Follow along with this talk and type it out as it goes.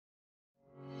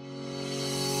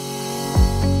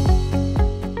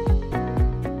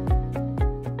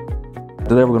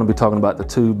Today we're going to be talking about the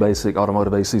two basic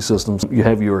automotive AC systems. You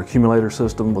have your accumulator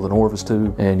system with an orifice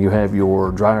tube, and you have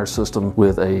your dryer system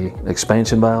with an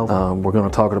expansion valve. We're going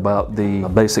to talk about the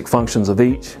basic functions of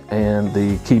each and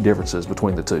the key differences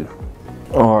between the two.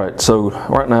 Alright, so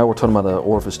right now we're talking about the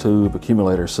orifice tube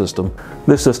accumulator system.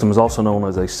 This system is also known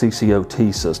as a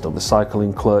CCOT system, the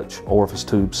cycling clutch orifice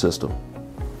tube system.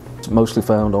 It's mostly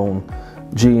found on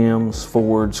GMs,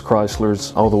 Fords,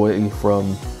 Chryslers, all the way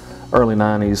from early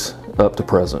 90s up to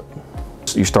present.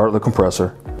 So you start the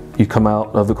compressor, you come out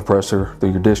of the compressor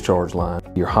through your discharge line,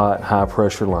 your hot, high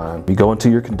pressure line. You go into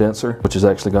your condenser, which is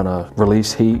actually going to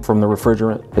release heat from the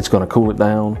refrigerant. It's going to cool it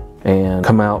down and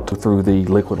come out through the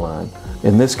liquid line.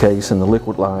 In this case, in the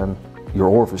liquid line, your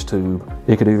orifice tube,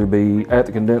 it could either be at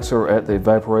the condenser or at the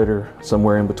evaporator,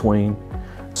 somewhere in between.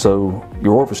 So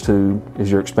your orifice tube is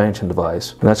your expansion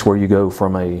device. And that's where you go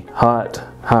from a hot,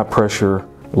 high pressure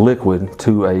liquid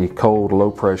to a cold, low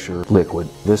pressure liquid.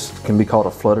 This can be called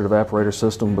a flooded evaporator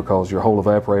system because your whole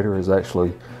evaporator is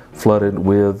actually flooded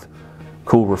with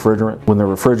cool refrigerant. When the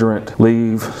refrigerant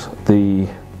leaves the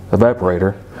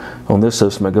evaporator, on this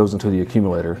system it goes into the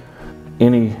accumulator.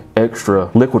 Any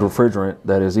extra liquid refrigerant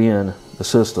that is in the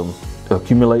system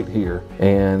accumulate here,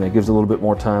 and it gives a little bit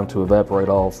more time to evaporate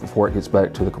off before it gets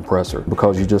back to the compressor,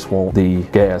 because you just want the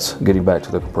gas getting back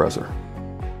to the compressor.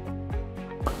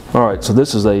 Alright, so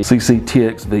this is a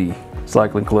TXV,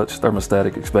 cycling clutch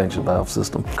thermostatic expansion valve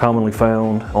system. Commonly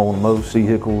found on most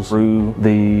vehicles through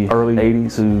the early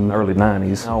 80s to early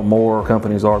 90s. Now more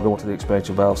companies are going to the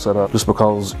expansion valve setup just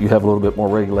because you have a little bit more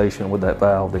regulation with that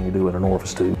valve than you do in an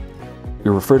orifice tube.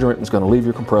 Your refrigerant is going to leave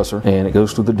your compressor and it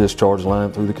goes through the discharge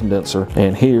line through the condenser,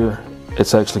 and here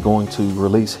it's actually going to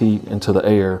release heat into the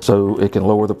air so it can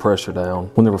lower the pressure down.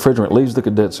 When the refrigerant leaves the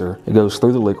condenser, it goes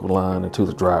through the liquid line into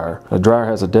the dryer. The dryer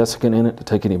has a desiccant in it to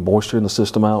take any moisture in the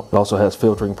system out. It also has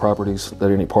filtering properties that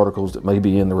any particles that may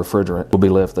be in the refrigerant will be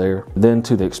left there. Then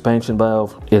to the expansion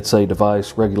valve, it's a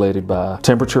device regulated by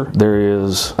temperature. There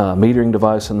is a metering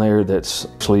device in there that's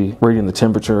actually reading the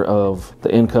temperature of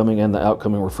the incoming and the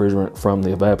outcoming refrigerant from the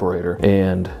evaporator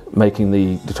and making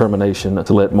the determination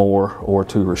to let more or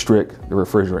to restrict the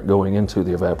refrigerant going into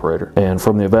the evaporator. And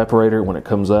from the evaporator, when it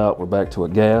comes out, we're back to a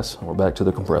gas, and we're back to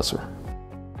the compressor.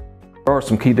 There are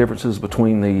some key differences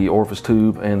between the orifice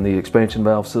tube and the expansion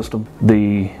valve system.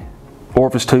 The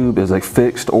orifice tube is a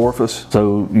fixed orifice,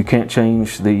 so you can't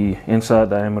change the inside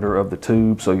diameter of the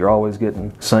tube, so you're always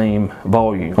getting the same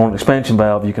volume. On an expansion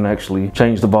valve, you can actually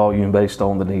change the volume based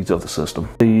on the needs of the system.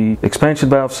 The expansion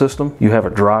valve system, you have a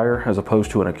dryer as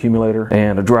opposed to an accumulator,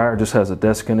 and a dryer just has a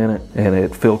desiccant in it, and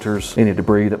it filters any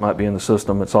debris that might be in the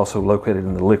system. It's also located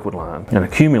in the liquid line. An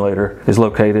accumulator is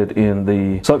located in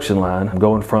the suction line,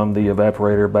 going from the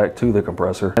evaporator back to the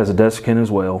compressor. It has a desiccant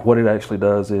as well. What it actually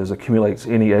does is accumulates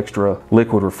any extra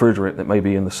liquid refrigerant that may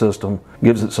be in the system,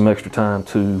 gives it some extra time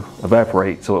to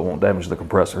evaporate so it won't damage the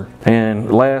compressor.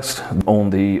 And last, on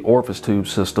the orifice tube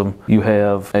system, you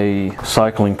have a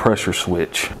cycling pressure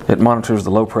switch. It monitors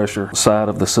the low pressure side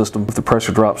of the system. If the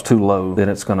pressure drops too low, then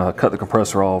it's going to cut the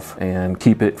compressor off and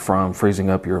keep it from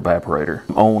freezing up your evaporator.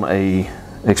 On a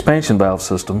expansion valve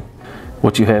system,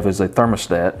 what you have is a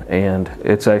thermostat, and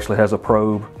it actually has a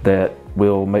probe that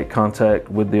will make contact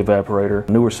with the evaporator.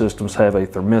 Newer systems have a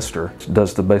thermistor, which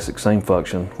does the basic same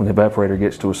function. When the evaporator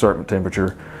gets to a certain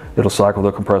temperature, it'll cycle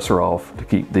the compressor off to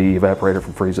keep the evaporator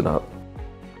from freezing up.